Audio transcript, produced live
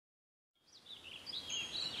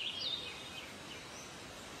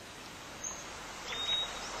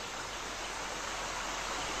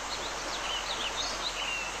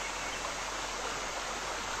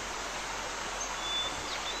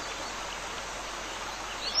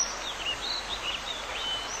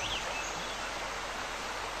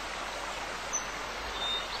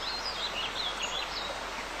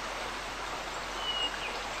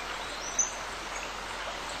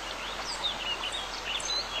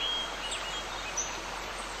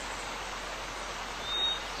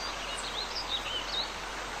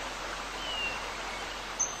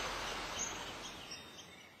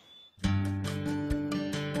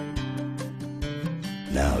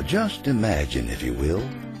Just imagine, if you will,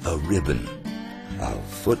 a ribbon of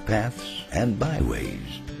footpaths and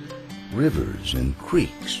byways, rivers and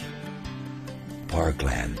creeks,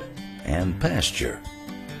 parkland and pasture,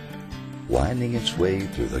 winding its way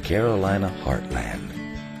through the Carolina heartland.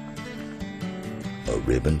 A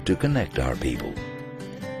ribbon to connect our people,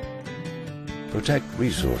 protect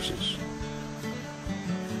resources,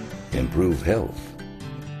 improve health,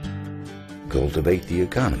 cultivate the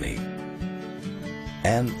economy,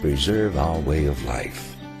 and preserve our way of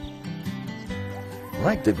life.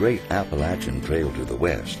 Like the great Appalachian Trail to the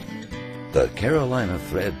west, the Carolina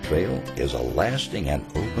Thread Trail is a lasting and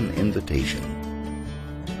open invitation,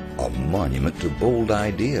 a monument to bold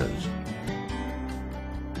ideas,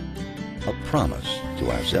 a promise to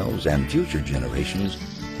ourselves and future generations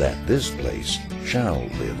that this place shall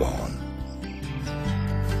live on.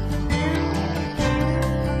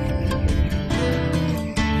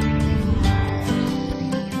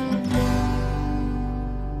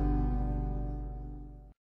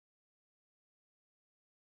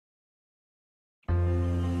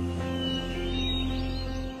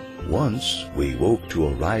 Once we woke to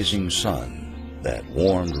a rising sun that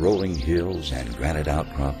warmed rolling hills and granite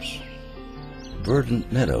outcrops, verdant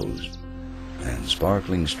meadows and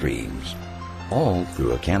sparkling streams, all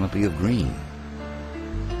through a canopy of green.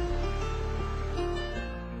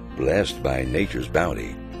 Blessed by nature's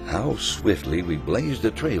bounty, how swiftly we blazed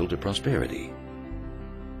a trail to prosperity.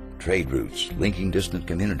 Trade routes linking distant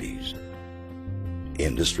communities,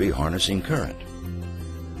 industry harnessing current,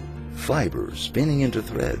 fiber spinning into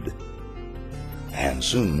thread, and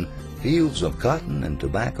soon fields of cotton and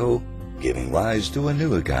tobacco giving rise to a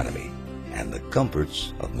new economy and the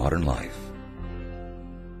comforts of modern life.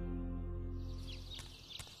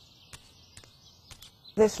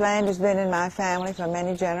 This land has been in my family for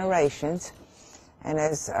many generations, and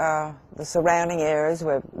as the surrounding areas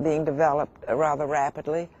were being developed rather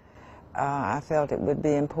rapidly, I felt it would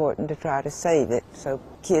be important to try to save it so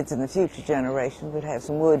kids in the future generations would have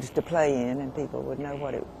some woods to play in and people would know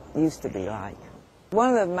what it used to be like.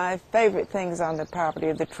 One of my favorite things on the property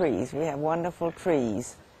are the trees. We have wonderful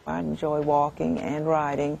trees. I enjoy walking and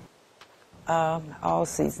riding all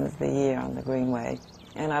seasons of the year on the Greenway.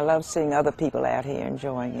 And I love seeing other people out here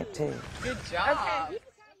enjoying it too. Good job.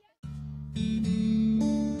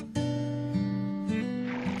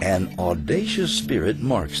 An audacious spirit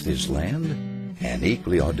marks this land. An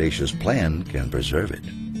equally audacious plan can preserve it.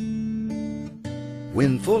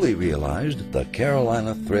 When fully realized, the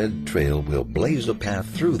Carolina Thread Trail will blaze a path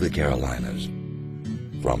through the Carolinas,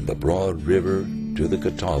 from the Broad River to the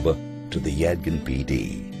Catawba to the Yadkin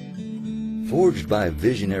PD. Forged by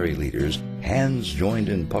visionary leaders, hands joined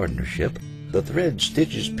in partnership, the thread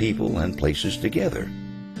stitches people and places together.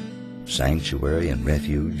 Sanctuary and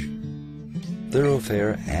refuge,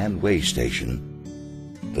 thoroughfare and way station,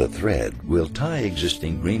 the thread will tie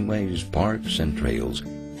existing greenways, parks, and trails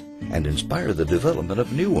and inspire the development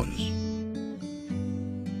of new ones.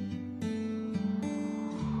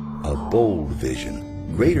 A bold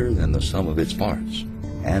vision, greater than the sum of its parts,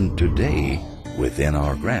 and today within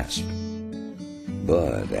our grasp.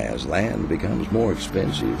 But as land becomes more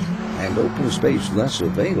expensive and open space less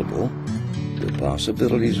available, the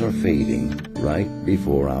possibilities are fading right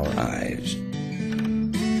before our eyes.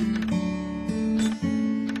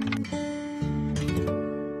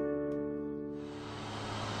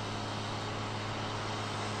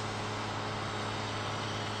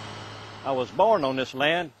 I was born on this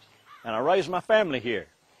land, and I raised my family here,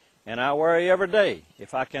 and I worry every day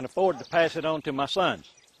if I can afford to pass it on to my sons.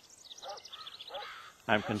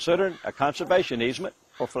 I'm considering a conservation easement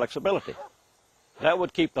for flexibility. That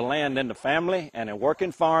would keep the land in the family and a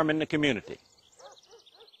working farm in the community.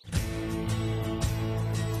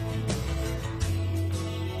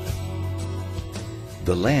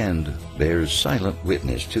 The land bears silent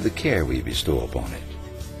witness to the care we bestow upon it.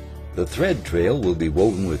 The Thread Trail will be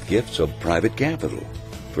woven with gifts of private capital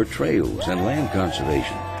for trails and land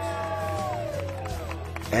conservation,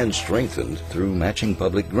 and strengthened through matching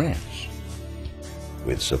public grants.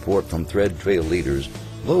 With support from Thread Trail leaders,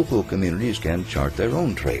 local communities can chart their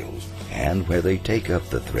own trails and where they take up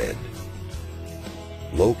the thread.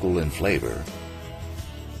 Local in flavor,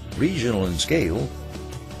 regional in scale,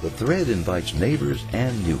 the thread invites neighbors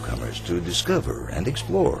and newcomers to discover and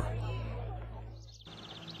explore.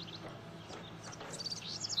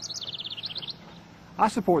 I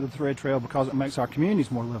support the Thread Trail because it makes our communities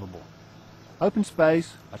more livable. Open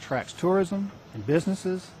space attracts tourism and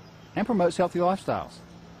businesses and promotes healthy lifestyles.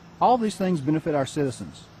 All these things benefit our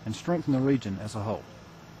citizens and strengthen the region as a whole.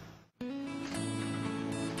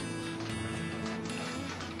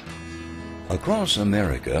 Across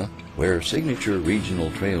America, where signature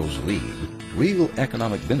regional trails lead, real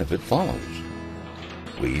economic benefit follows.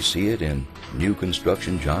 We see it in new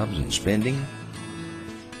construction jobs and spending,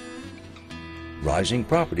 rising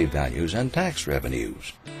property values and tax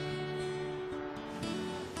revenues,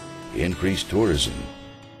 increased tourism,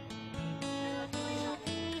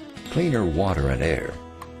 cleaner water and air,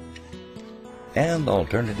 and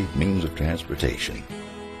alternative means of transportation.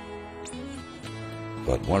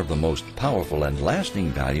 But one of the most powerful and lasting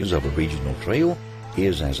values of a regional trail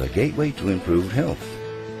is as a gateway to improved health.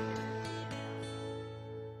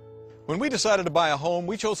 When we decided to buy a home,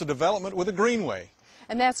 we chose a development with a greenway.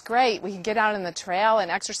 And that's great. We can get out on the trail and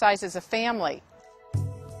exercise as a family.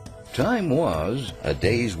 Time was a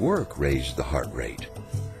day's work raised the heart rate.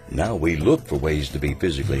 Now we look for ways to be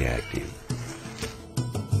physically active.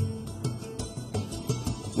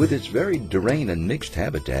 With its varied terrain and mixed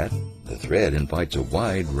habitat, the thread invites a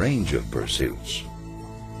wide range of pursuits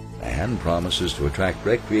and promises to attract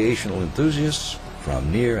recreational enthusiasts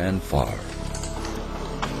from near and far.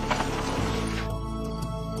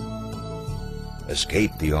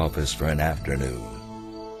 Escape the office for an afternoon.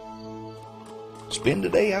 Spend a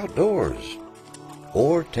day outdoors.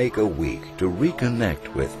 Or take a week to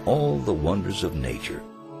reconnect with all the wonders of nature.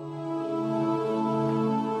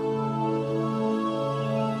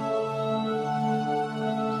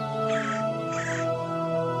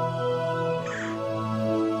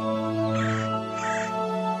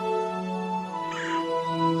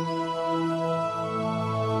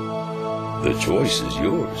 The choice is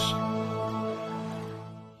yours.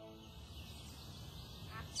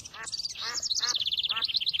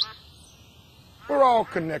 We're all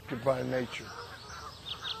connected by nature.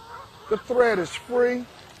 The thread is free,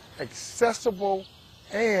 accessible,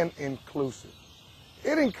 and inclusive.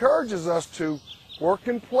 It encourages us to work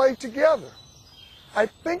and play together. I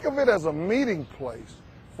think of it as a meeting place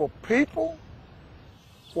for people,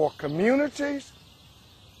 for communities,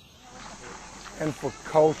 and for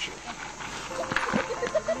culture.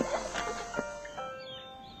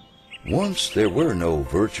 Once there were no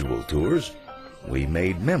virtual tours, we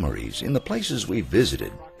made memories in the places we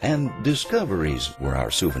visited, and discoveries were our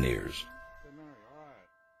souvenirs.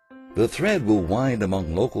 The thread will wind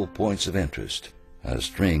among local points of interest, a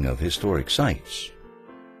string of historic sites,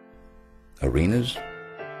 arenas,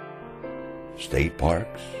 state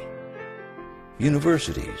parks,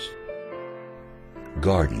 universities,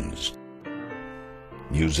 gardens,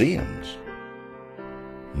 museums,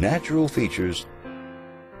 natural features,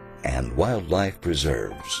 and wildlife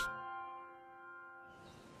preserves.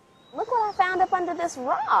 Look what I found up under this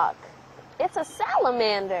rock. It's a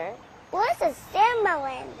salamander. What's a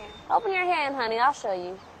salamander? Open your hand, honey. I'll show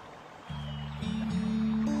you.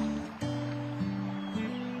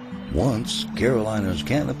 Once, Carolina's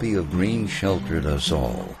canopy of green sheltered us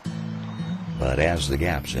all. But as the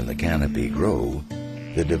gaps in the canopy grow,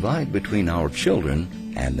 the divide between our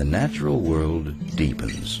children and the natural world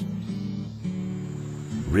deepens.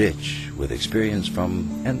 Rich with experience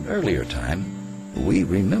from an earlier time, we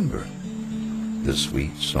remember the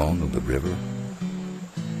sweet song of the river,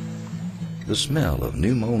 the smell of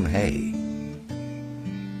new-mown hay,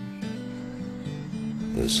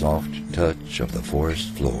 the soft touch of the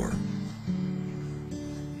forest floor.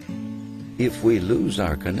 If we lose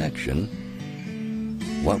our connection,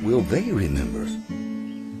 what will they remember?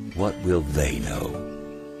 What will they know?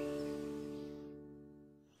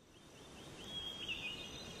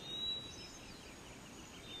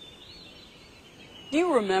 Do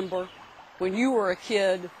you remember when you were a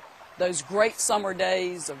kid, those great summer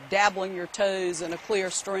days of dabbling your toes in a clear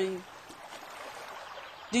stream?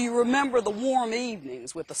 Do you remember the warm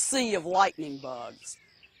evenings with a sea of lightning bugs?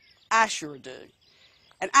 I sure do.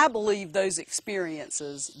 And I believe those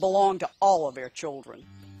experiences belong to all of our children.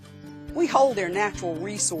 We hold their natural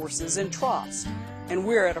resources in trust, and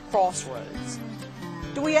we're at a crossroads.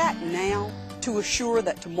 Do we act now to assure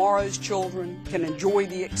that tomorrow's children can enjoy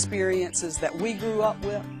the experiences that we grew up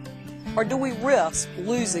with? Or do we risk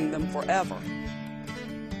losing them forever?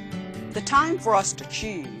 The time for us to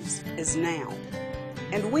choose is now.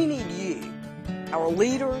 And we need you, our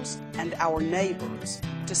leaders and our neighbors,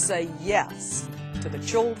 to say yes to the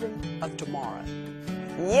children of tomorrow.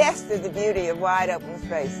 Yes to the beauty of wide open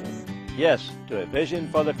spaces. Yes to a vision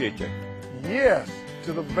for the future. Yes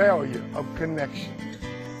to the value of connection.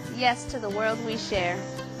 Yes to the world we share.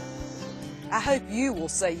 I hope you will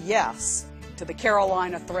say yes to the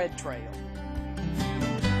Carolina Thread Trail.